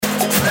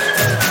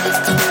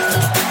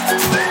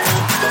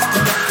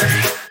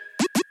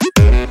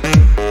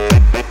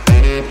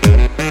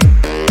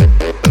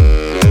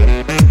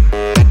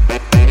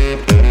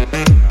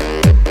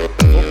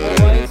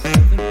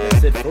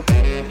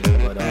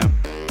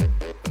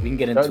can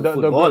get into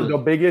football. The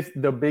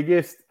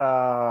biggest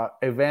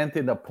event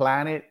in the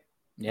planet.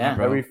 Yeah,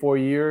 every 4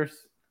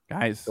 years,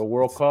 guys. The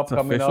World Cup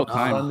coming up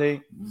time.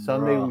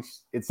 Sunday.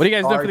 What are you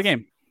guys doing for the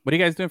game? What are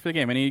you guys doing for the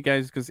game? Any of you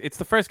guys? Because it's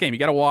the first game. You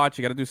got to watch.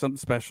 You got to do something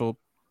special.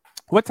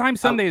 What time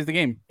Sunday is the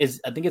game?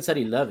 I think it's at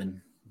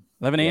 11.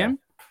 11 a.m.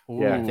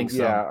 Yeah, I think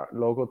so. Yeah,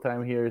 local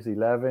time here is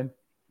 11.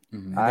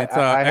 Mm-hmm. It's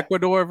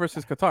Ecuador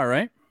versus Qatar,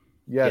 right?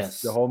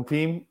 Yes, the home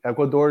team.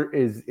 Ecuador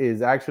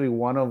is actually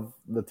one of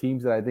the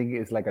teams that I think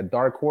is like a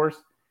dark horse.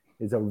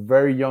 It's a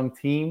very young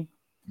team,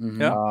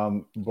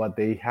 but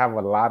they have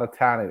a lot of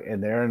talent,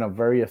 and they're in a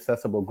very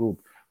accessible group.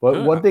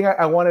 But one thing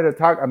I wanted to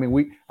talk. I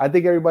mean, I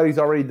think everybody's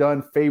already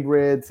done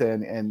favorites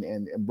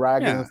and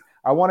bragging. Yeah.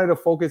 I wanted to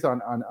focus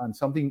on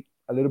something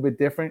a little bit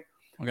different,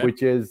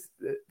 which is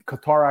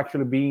Qatar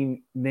actually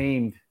being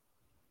named,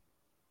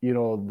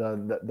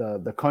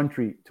 the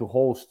country to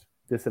host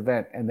this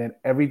event, and then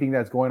everything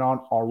that's going on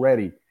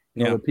already.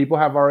 The people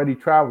have already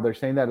traveled. They're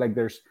saying that like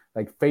there's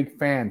like fake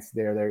fans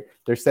there.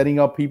 They're setting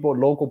up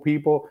local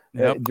people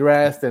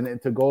dressed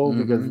and to go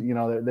because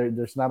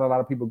there's not a lot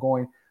of people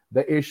going.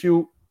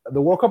 The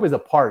World Cup is a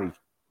party.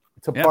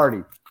 It's a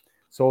party.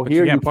 So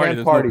here you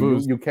can't party.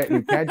 You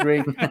can't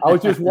drink. I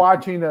was just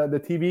watching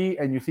the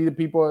TV, and you see the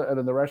people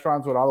in the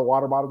restaurants with all the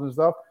water bottles and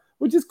stuff,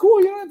 which is cool.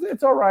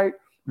 It's all right.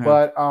 Yeah.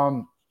 But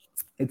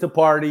it's a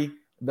party.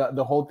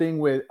 The whole thing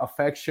with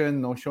affection,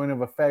 no showing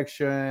of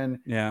affection.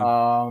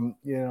 Yeah.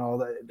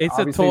 It's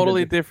a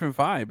totally different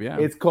vibe. Yeah.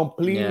 It's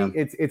completely. Yeah.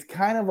 It's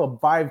kind of a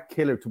vibe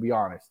killer, to be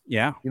honest.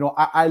 Yeah.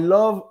 I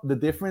love the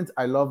difference.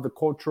 I love the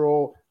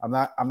cultural. I'm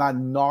not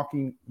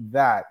knocking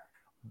that.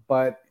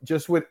 But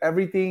just with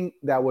everything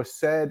that was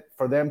said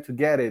for them to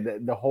get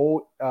it, the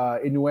whole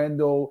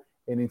innuendo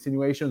and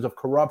insinuations of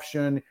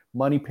corruption,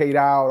 money paid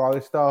out, all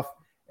this stuff,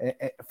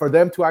 for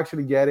them to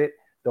actually get it,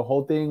 the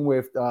whole thing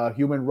with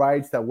human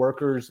rights, that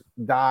workers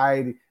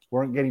died,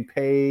 weren't getting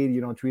paid,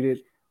 treated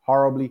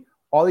horribly.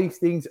 All these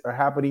things are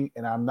happening,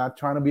 and I'm not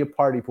trying to be a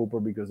party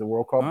pooper because the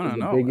World Cup is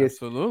the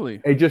biggest.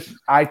 Absolutely.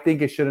 I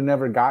think it should have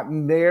never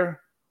gotten there.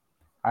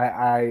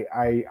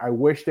 I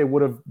wish they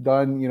would have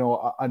done,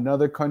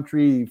 another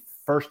country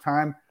first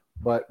time,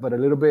 but a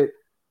little bit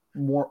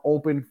more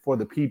open for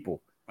the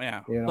people.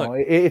 Yeah.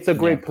 It's a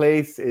great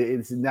place.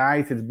 It's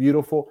nice. It's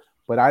beautiful,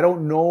 but I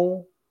don't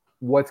know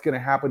what's going to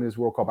happen in this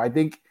World Cup. I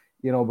think,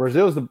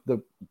 Brazil's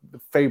the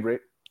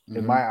favorite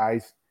in my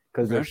eyes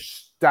because they're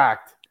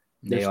stacked.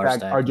 They're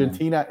stacked.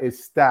 Argentina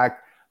is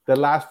stacked. The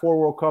last 4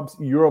 World Cups,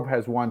 Europe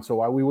has won.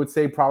 So we would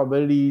say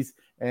probabilities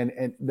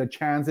and the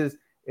chances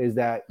is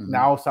that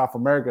now South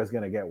America is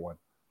going to get one.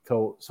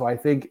 So I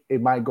think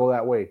it might go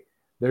that way.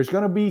 There's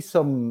going to be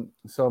some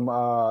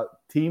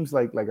teams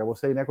like I will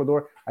say in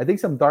Ecuador. I think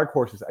some dark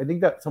horses. I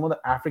think that some of the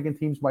African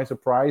teams might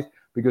surprise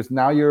because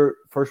now your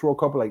first World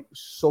Cup like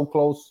so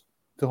close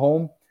to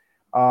home,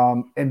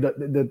 and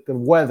the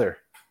weather,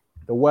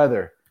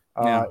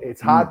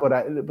 it's hot,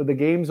 but the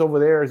games over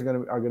there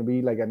are gonna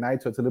be like at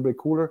night, so it's a little bit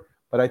cooler.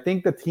 But I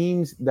think the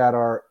teams that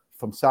are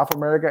from South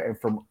America and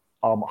from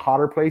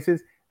hotter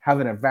places have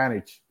an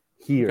advantage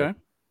here.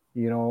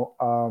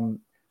 Okay.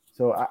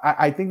 So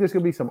I think there's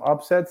gonna be some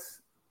upsets,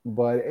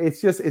 but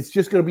it's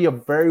just gonna be a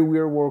very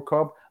weird World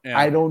Cup. Yeah.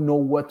 I don't know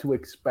what to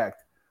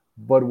expect,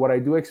 but what I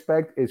do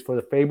expect is for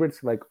the favorites,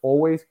 like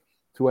always,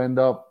 to end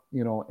up,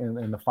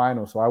 in the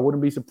final. So I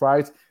wouldn't be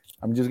surprised.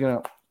 I'm just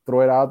gonna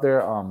throw it out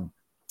there.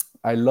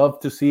 I love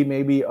to see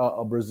maybe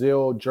a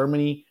Brazil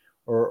Germany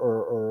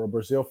or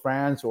Brazil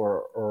France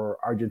or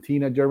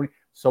Argentina Germany,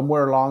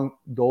 somewhere along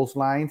those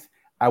lines.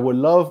 I would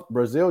love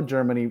Brazil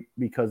Germany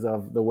because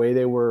of the way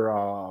they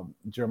were.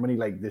 Germany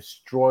like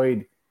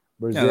destroyed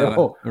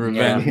Brazil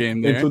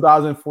in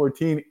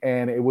 2014,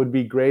 and it would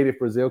be great if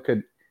Brazil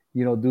could,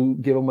 give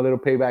them a little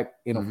payback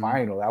in a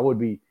final.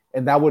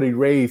 That would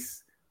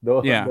erase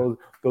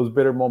those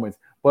bitter moments.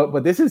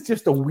 But this is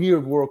just a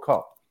weird World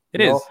Cup. It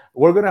is.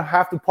 We're gonna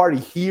have to party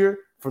here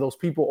for those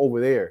people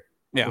over there.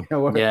 Yeah,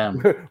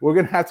 we're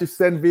gonna have to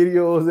send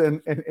videos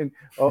and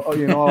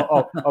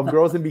of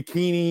girls in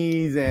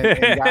bikinis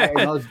and guys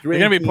and us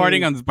drinking. You're gonna be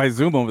partying by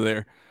Zoom over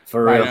there.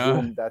 For real.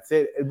 Zoom, that's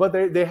it. But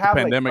they have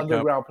like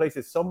underground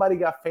places. Somebody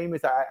got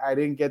famous. I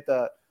didn't get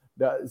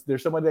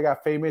there's somebody that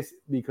got famous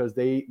because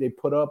they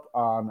put up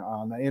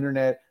on the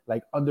internet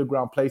like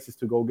underground places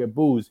to go get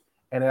booze,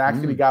 and it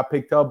actually got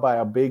picked up by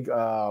a big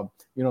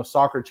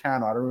soccer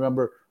channel. I don't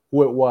remember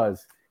who it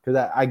was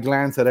because I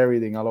glanced at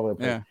everything all over the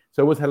place. Yeah.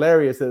 So it was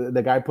hilarious.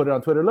 The guy put it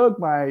on Twitter. Look,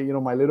 my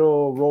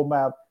little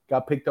roadmap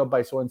got picked up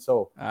by so and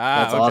so.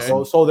 That's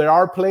awesome. So there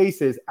are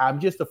places. I'm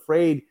just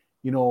afraid,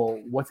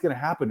 what's gonna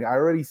happen. I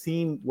already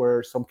seen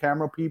where some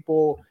camera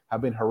people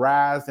have been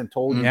harassed and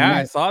told. Yeah,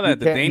 I saw that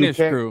the Danish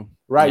crew.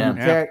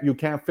 Right, you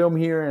can't film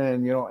here,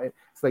 and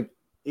it's like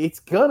it's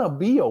gonna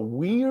be a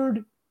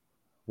weird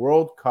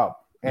World Cup.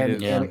 And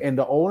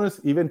the owners,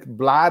 even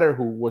Blatter,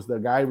 who was the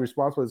guy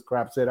responsible for this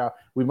crap, said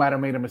we might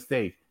have made a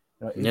mistake.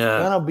 It's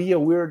gonna be a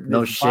weird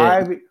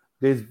vibe.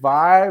 This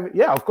vibe,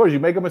 of course, you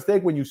make a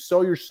mistake when you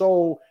sell your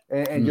soul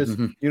and just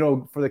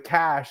for the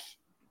cash.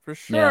 For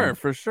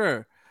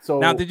sure. So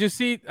now, did you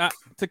see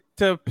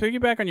to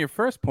piggyback on your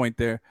first point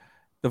there?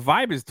 The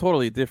vibe is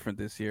totally different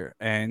this year.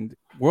 And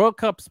World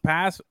Cups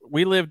past,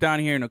 we live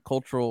down here in a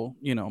cultural,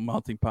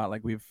 melting pot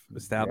like we've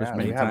established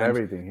many times. We have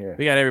everything here.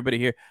 We got everybody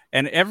here.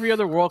 And every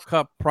other World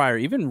Cup prior,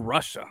 even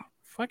Russia,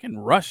 fucking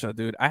Russia,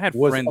 dude. I had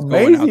friends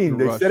going out to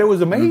They Russia. said it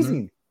was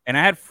amazing. Mm-hmm. And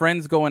I had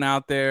friends going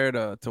out there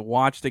to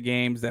watch the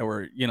games that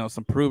were,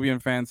 some Peruvian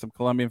fans, some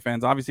Colombian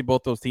fans. Obviously,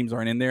 both those teams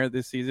aren't in there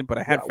this season, but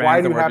I had fans.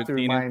 Why do you have Argentina.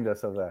 to remind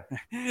us of that?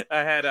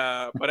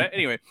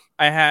 Anyway,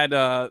 I had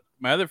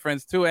my other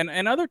friends too,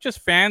 and other just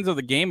fans of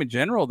the game in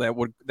general that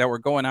were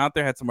going out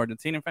there. Had some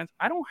Argentinian fans.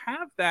 I don't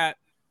have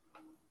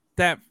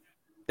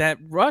that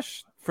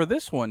rush for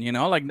this one.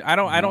 Like I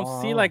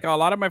don't see like a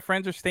lot of my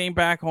friends are staying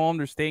back home.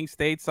 They're staying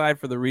stateside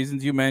for the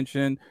reasons you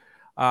mentioned.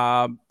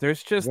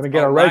 There's just you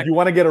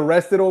want to get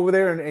arrested over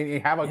there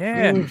and have a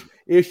huge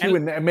issue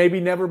and maybe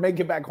never make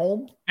it back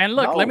home. And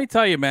look, let me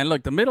tell you, man.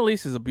 Look, the Middle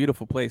East is a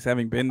beautiful place.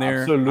 Having been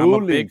there, absolutely,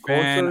 I'm a big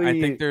fan. I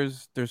think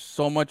there's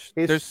so much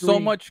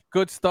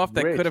good stuff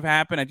that could have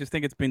happened. I just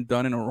think it's been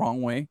done in a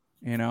wrong way.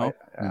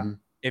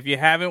 If you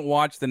haven't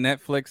watched the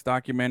Netflix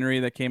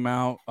documentary that came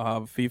out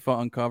of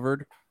FIFA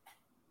Uncovered,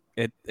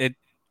 it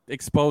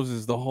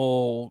exposes the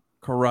whole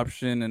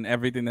corruption and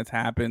everything that's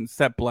happened.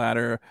 Sepp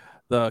Blatter,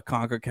 the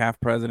CONCACAF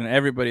president,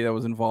 everybody that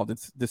was involved.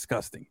 It's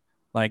disgusting.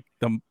 Like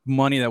the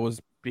money that was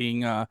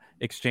being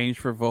exchanged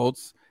for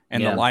votes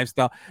and the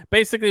lifestyle.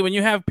 Basically, when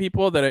you have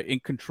people that are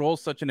in control of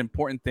such an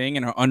important thing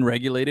and are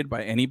unregulated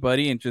by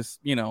anybody and just,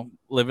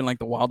 living like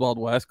the wild, wild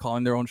west,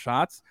 calling their own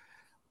shots.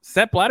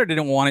 Sepp Blatter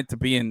didn't want it to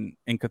be in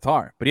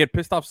Qatar, but he had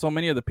pissed off so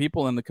many of the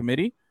people in the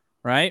committee,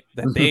 right,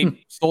 that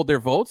they sold their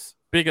votes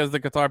because the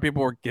Qatar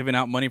people were giving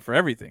out money for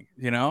everything,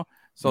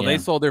 So they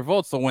sold their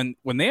votes. So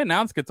when they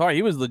announced Qatar,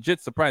 he was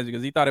legit surprised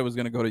because he thought it was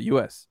going to go to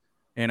U.S.,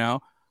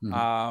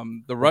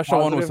 The Russia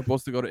one was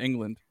supposed to go to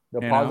England.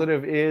 The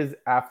positive is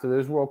after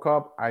this World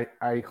Cup,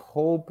 I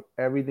hope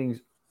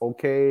everything's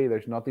okay.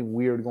 There's nothing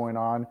weird going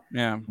on.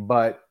 Yeah.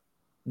 But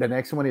the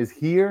next one is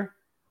here.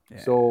 Yeah.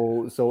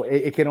 So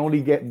it can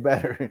only get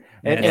better.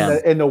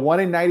 And the one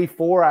in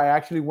 94, I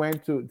actually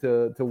went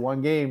to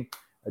one game.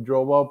 I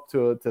drove up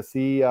to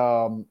see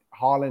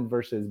Holland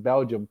versus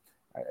Belgium.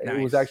 Nice.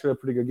 It was actually a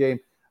pretty good game.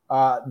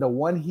 The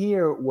one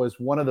here was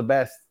one of the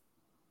best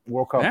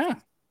World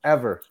Cups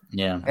ever.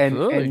 Yeah.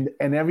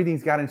 And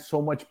everything's gotten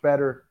so much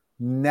better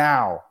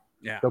now.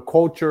 Yeah. The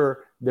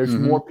culture, there's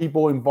more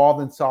people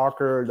involved in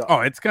soccer.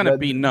 It's gonna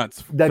be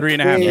nuts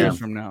 3.5 years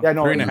from now. Yeah,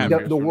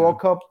 no, the World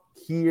Cup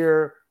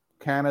here,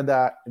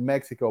 Canada, and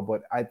Mexico,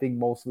 but I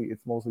think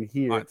it's mostly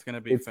here. It's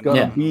gonna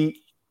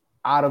be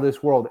out of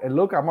this world. And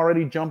look, I'm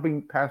already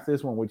jumping past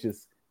this one, which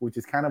is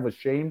kind of a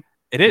shame.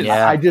 It is.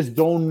 Yeah. I just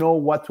don't know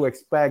what to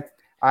expect.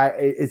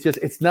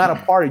 It's not a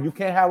party. You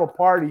can't have a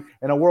party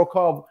in a World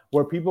Cup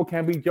where people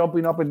can be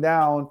jumping up and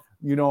down,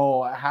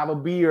 have a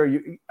beer.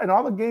 In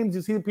all the games,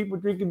 you see people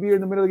drinking beer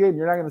in the middle of the game.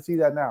 You're not going to see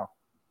that now.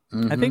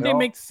 I think they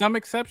make some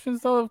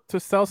exceptions though to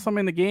sell some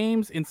in the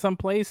games in some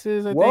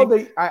places.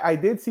 I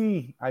did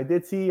see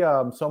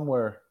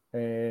somewhere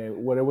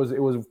what it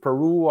was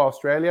Peru,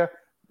 Australia.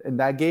 In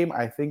that game,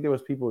 I think there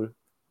was people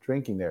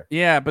drinking there.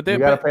 Yeah, but they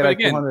got to pay like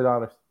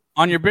 $200.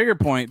 On your bigger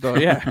point, though,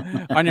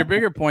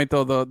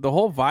 the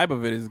whole vibe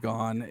of it is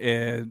gone.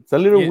 It's a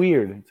little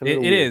weird.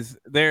 It is.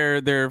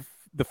 They're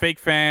the fake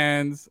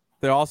fans.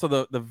 They're also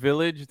the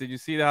village. Did you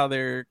see how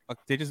they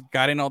just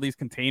got in all these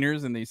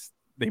containers and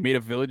they made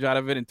a village out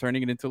of it and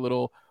turning it into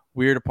little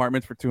weird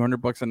apartments for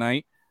 $200 a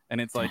night? And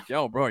it's like,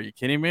 yo, bro, are you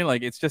kidding me?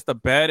 Like, it's just a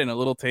bed and a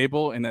little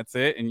table and that's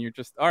it. And you're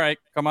just, all right,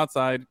 come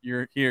outside.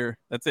 You're here.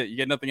 That's it. You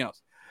get nothing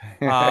else.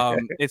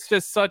 It's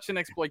just such an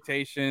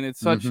exploitation.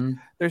 It's such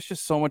there's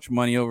just so much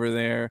money over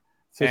there.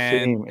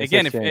 And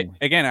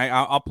again,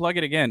 I'll plug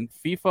it again.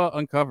 FIFA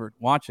Uncovered.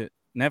 Watch it.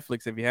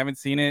 Netflix. If you haven't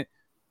seen it,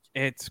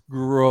 it's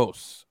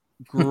gross.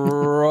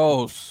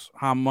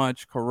 How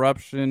much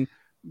corruption,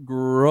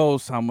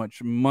 gross how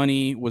much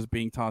money was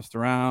being tossed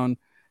around.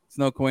 It's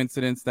no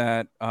coincidence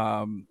that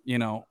a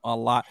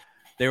lot.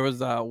 There was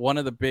one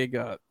of the big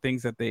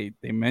things that they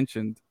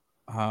mentioned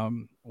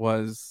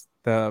was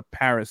the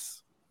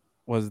Paris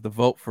was the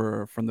vote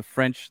from the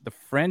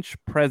French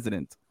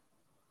president,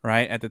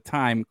 right at the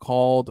time,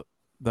 called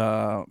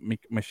the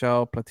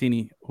Michel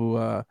Platini, who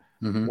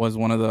was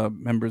one of the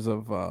members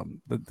of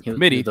the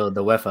committee, the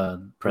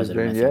UEFA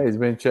president. He's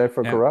been checked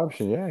for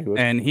corruption. Yeah,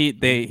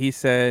 he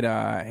said,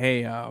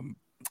 "Hey,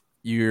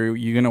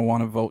 you're gonna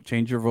want to vote,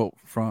 change your vote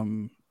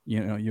from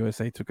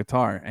USA to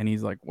Qatar." And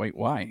he's like, "Wait,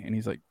 why?" And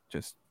he's like,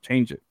 "Just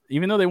change it."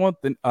 Even though they want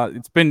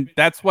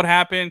that's what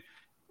happened.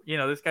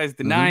 This guy's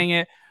denying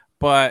it,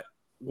 but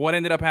what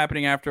ended up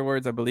happening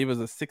afterwards, I believe, was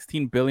a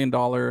 $16 billion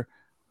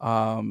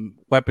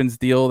weapons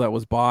deal that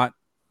was bought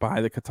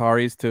by the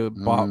Qataris to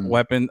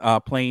buy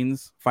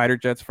planes, fighter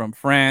jets from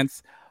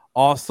France.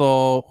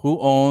 Also, who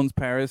owns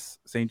Paris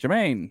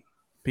Saint-Germain?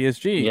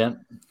 PSG. Yeah,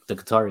 the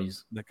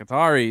Qataris. The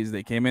Qataris,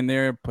 they came in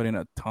there, put in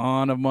a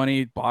ton of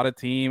money, bought a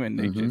team, and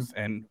they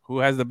and who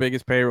has the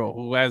biggest payroll?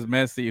 Who has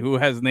Messi? Who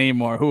has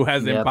Neymar? Who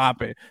has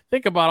Mbappe?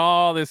 Think about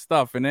all this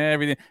stuff and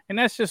everything. And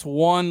that's just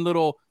one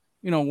little,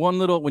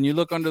 when you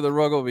look under the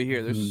rug over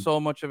here, there's so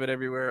much of it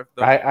everywhere.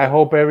 I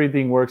hope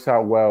everything works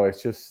out well.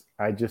 It's just,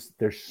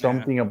 there's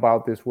something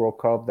about this World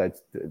Cup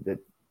that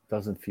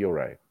doesn't feel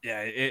right.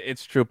 Yeah,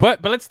 it's true.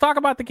 But let's talk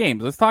about the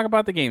games.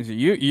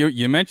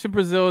 You mentioned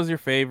Brazil is your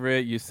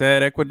favorite. You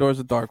said Ecuador's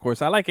a dark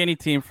horse. I like any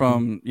team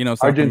from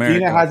South Argentina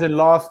America. Hasn't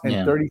lost,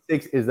 and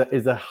 36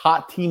 is a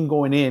hot team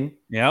going in.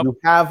 Yep. You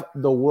have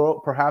the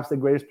world, perhaps the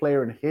greatest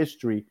player in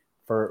history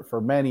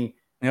for many,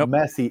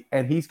 Messi,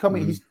 and he's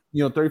coming. He's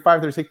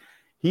 35, 36.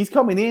 He's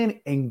coming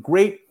in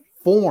great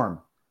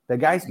form. The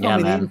guy's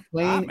coming in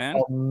playing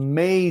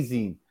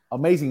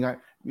amazing.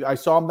 I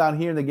saw him down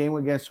here in the game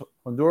against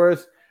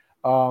Honduras.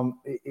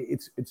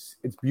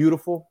 It's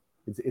beautiful.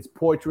 It's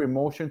poetry in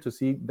motion to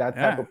see that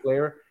type of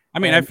player. I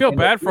mean, I feel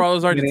bad for all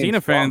those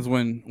Argentina fans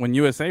when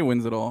USA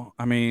wins it all.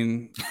 I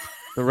mean,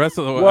 the rest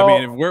of the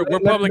we're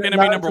public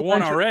enemy number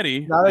one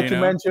already. Now that you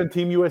mentioned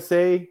Team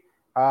USA,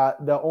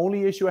 the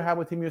only issue I have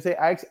with Team USA,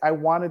 I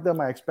wanted them,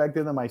 I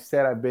expected them. I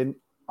said I've been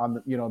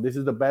on this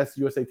is the best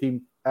USA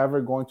team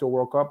ever going to a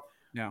World Cup.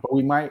 Yeah, but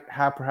we might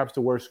have perhaps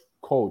the worst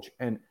coach,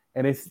 and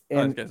I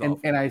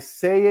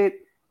say it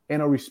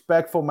in a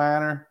respectful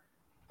manner.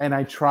 And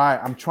I'm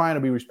trying to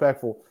be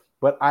respectful,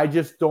 but I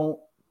just don't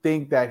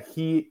think that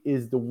he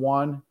is the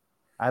one.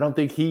 I don't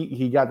think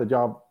he got the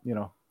job,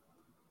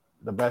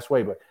 the best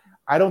way, but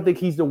I don't think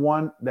he's the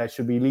one that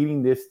should be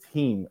leading this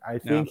team. I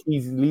think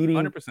he's leading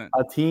 100%.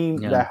 a team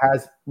that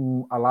has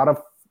a lot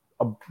of,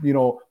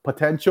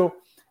 potential,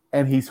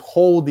 and he's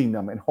holding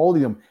them.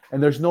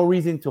 And there's no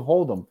reason to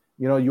hold them.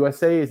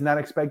 USA is not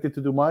expected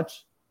to do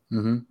much.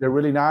 Mm-hmm. They're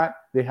really not.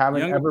 They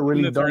haven't ever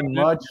really done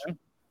much.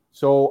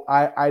 So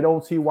I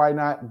don't see why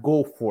not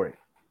go for it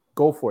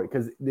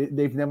because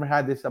they've never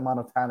had this amount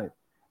of talent.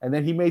 And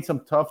then he made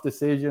some tough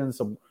decisions,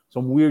 some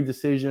weird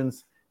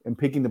decisions in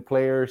picking the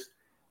players.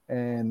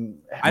 And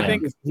I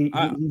think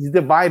he's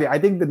divided. I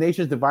think the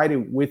nation's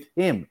divided with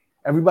him.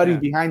 Everybody's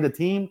behind the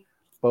team,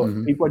 but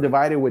people are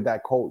divided with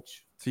that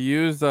coach. To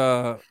use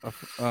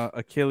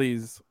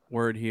Achilles'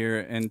 word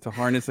here and to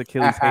harness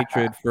Achilles'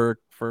 hatred for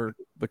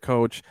the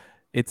coach,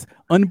 it's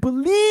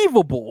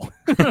unbelievable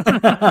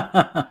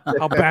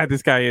how bad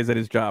this guy is at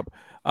his job.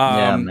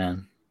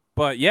 Man.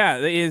 But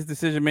his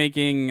decision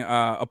making.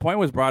 A point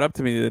was brought up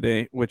to me the other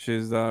day, which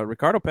is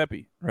Ricardo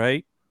Pepi,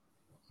 right?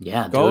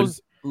 Yeah,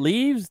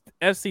 leaves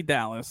FC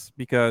Dallas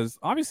because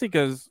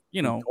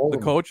the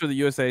coach of the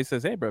USA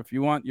says, "Hey, bro, if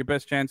you want your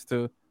best chance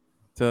to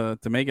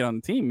make it on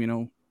the team,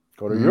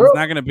 go to Europe. It's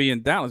not going to be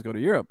in Dallas. Go to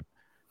Europe."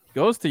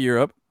 Goes to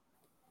Europe.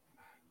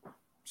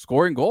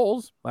 Scoring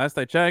goals, last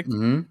I checked,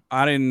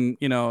 out in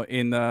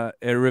the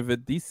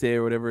Eredivisie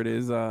or whatever it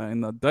is, in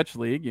the Dutch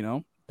league,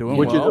 doing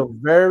which well. Is a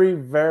very,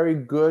 very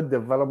good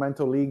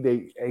developmental league.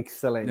 They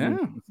excellent,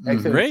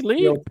 great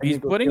league. He's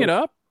putting it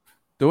up,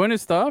 doing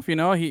his stuff.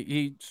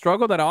 He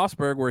struggled at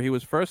Augsburg where he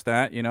was first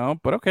at,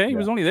 but okay, he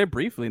was only there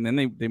briefly, and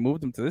then they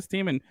moved him to this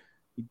team and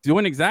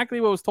doing exactly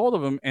what was told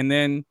of him, and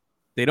then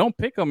they don't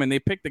pick him, and they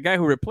pick the guy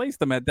who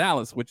replaced him at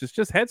Dallas, which is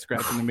just head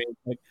scratching to me.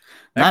 Like,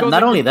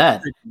 not only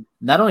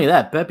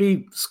that,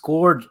 Pepe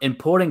scored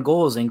important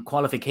goals in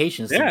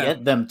qualifications to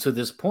get them to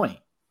this point.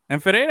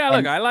 And Ferreira,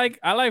 I like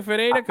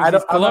Ferreira because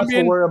he's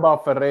Colombian. I'm not so worried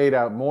about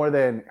Ferreira more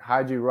than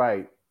Haji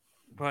Wright.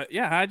 But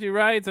Haji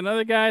Wright's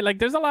another guy. Like,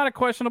 there's a lot of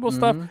questionable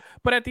stuff.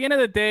 But at the end of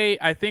the day,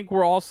 I think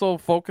we're also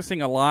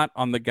focusing a lot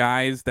on the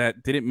guys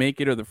that didn't make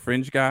it or the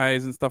fringe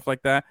guys and stuff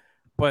like that.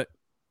 But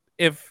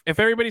if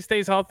everybody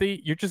stays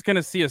healthy, you're just going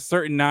to see a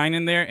certain 9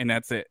 in there, and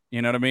that's it.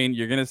 You know what I mean?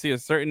 You're going to see a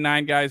certain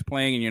 9 guys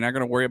playing, and you're not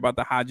going to worry about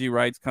the Haji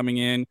Wrights coming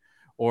in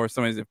or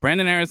somebody. If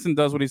Brandon Harrison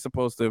does what he's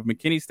supposed to, if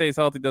McKinney stays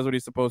healthy, does what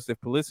he's supposed to, if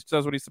Pulisic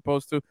does what he's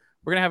supposed to,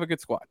 we're going to have a good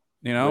squad.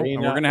 And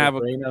we're going to have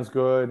Reina's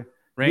good.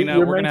 We're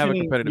going to have a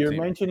competitive team.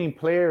 You're mentioning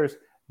players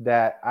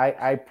that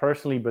I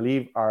personally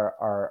believe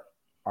are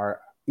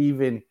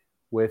even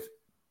with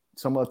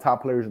some of the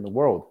top players in the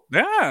world.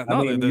 Yeah,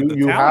 I mean,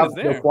 you have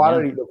the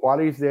quality. The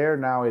quality is there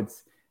now.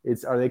 It's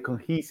are they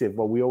cohesive?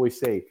 What we always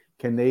say.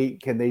 Can they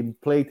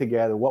play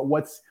together?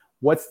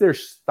 What's their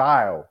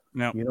style?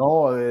 Yeah.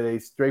 Are they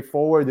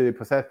straightforward? Do they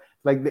possess?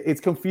 Like, it's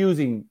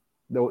confusing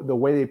the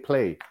way they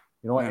play.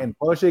 And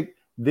Pulisic,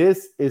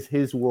 this is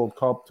his World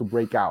Cup to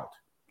break out.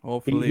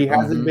 Hopefully, he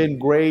hasn't been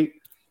great.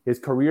 His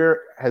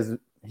career has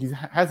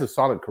a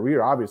solid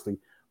career, obviously,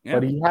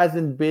 but he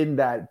hasn't been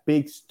that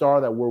big star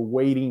that we're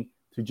waiting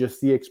to just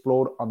see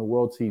explode on the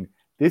world scene.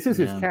 This is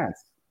his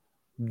chance.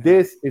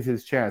 This is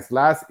his chance.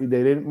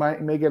 They didn't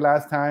make it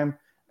last time,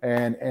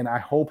 and I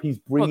hope he's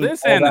bringing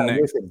this all and that the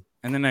next, with him.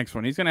 And the next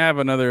one, he's going to have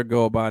another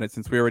go about it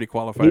since we already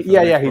qualified. He's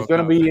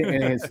going to be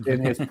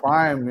in his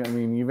prime. I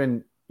mean,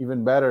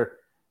 even better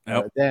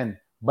then.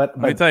 But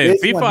let me tell you,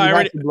 FIFA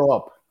already blow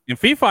up. In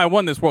FIFA, I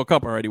won this World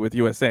Cup already with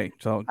USA,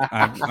 so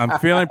I'm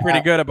feeling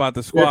pretty good about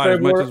the squad as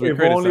much as we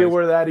criticize. If only it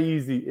were that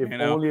easy. If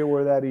only it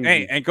were that easy.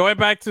 Hey, and going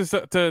back to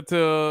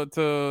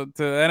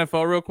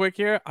NFL real quick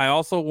here, I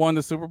also won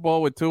the Super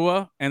Bowl with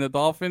Tua and the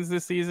Dolphins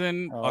this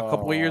season a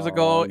couple of years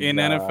ago in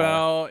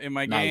NFL in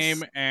my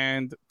game,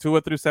 and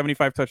Tua threw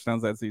 75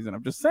 touchdowns that season.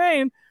 I'm just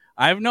saying,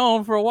 I've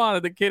known for a while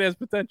that the kid has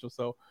potential.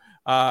 So.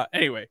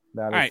 Anyway,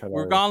 all right,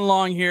 we're gone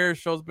long here.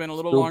 Show's been a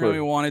little longer than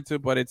we wanted to,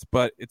 but it's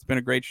been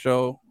a great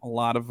show. A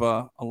lot of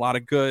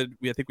good.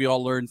 I think we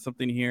all learned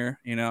something here,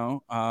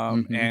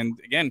 And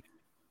again,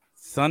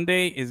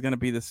 Sunday is going to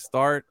be the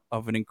start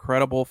of an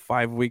incredible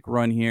 5-week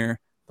run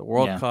here. The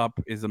World Cup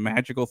is a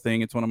magical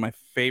thing. It's one of my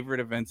favorite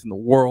events in the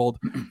world.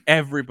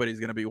 Everybody's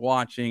going to be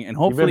watching, and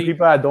hopefully, even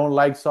people that don't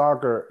like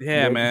soccer,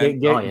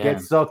 get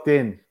sucked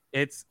in.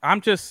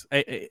 I'm just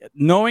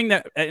knowing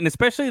that, and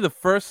especially the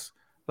first.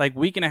 Like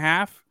week and a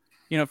half,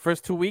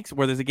 first 2 weeks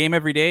where there's a game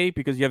every day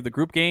because you have the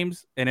group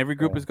games and every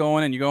group is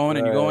going and you're going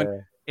and you're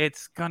going.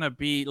 It's gonna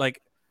be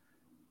like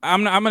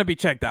I'm gonna be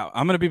checked out.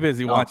 I'm gonna be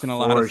busy watching a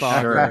lot of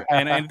soccer,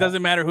 and it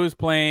doesn't matter who's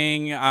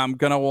playing. I'm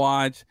gonna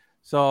watch.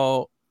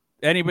 So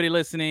anybody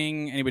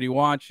listening, anybody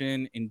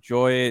watching,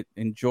 enjoy it.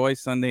 Enjoy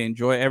Sunday.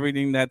 Enjoy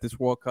everything that this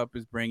World Cup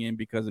is bringing,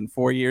 because in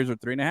 4 years or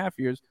 3.5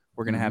 years,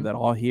 we're going to have that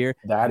all here.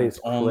 That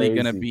is only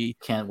going to be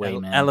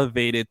man.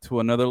 Elevated to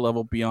another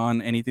level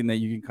beyond anything that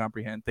you can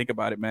comprehend. Think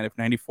about it, man. If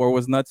 94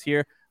 was nuts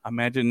here,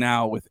 imagine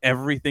now with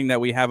everything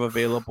that we have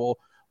available,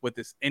 with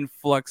this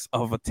influx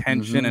of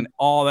attention and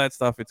all that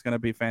stuff, it's going to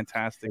be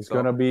fantastic. It's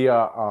going to be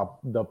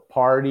the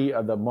party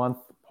of the month.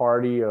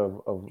 Party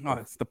of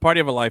it's the party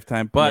of a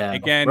lifetime. But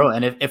again, bro,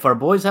 and if our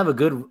boys have a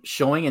good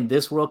showing in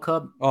this World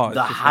Cup,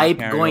 the hype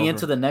going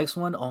into the next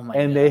one,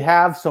 and they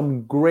have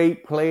some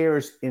great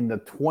players in the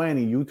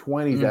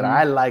U20s that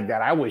I like,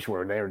 that I wish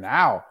were there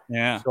now.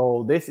 Yeah.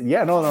 So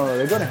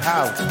they're gonna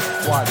have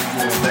squad.